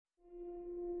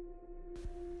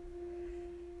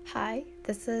Hi,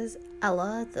 this is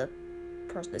Ella, the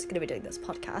person who's going to be doing this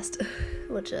podcast,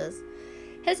 which is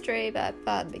history, but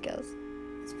fun because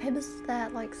it's famous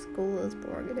that, school is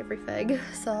boring and everything.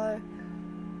 So,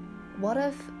 what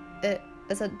if it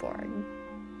isn't boring?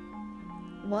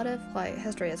 What if,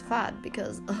 history is fun?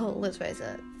 Because, let's face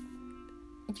it,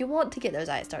 you want to get those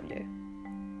A's, don't you?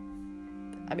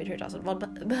 I mean, who doesn't want, but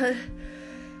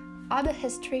I'm a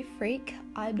history freak.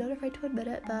 I'm not afraid to admit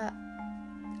it, but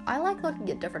I like looking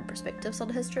at different perspectives on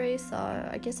history, so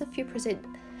I guess if you present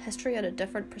history at a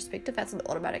different perspective, that's an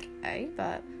automatic A,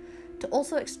 but to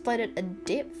also explain it in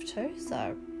depth too,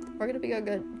 so we're going to be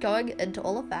going into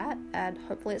all of that, and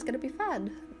hopefully it's going to be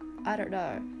fun. I don't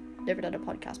know. Never done a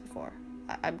podcast before.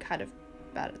 I'm kind of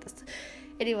bad at this.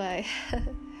 Anyway,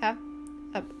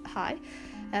 hi,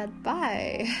 and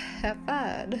bye. Have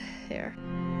fun here.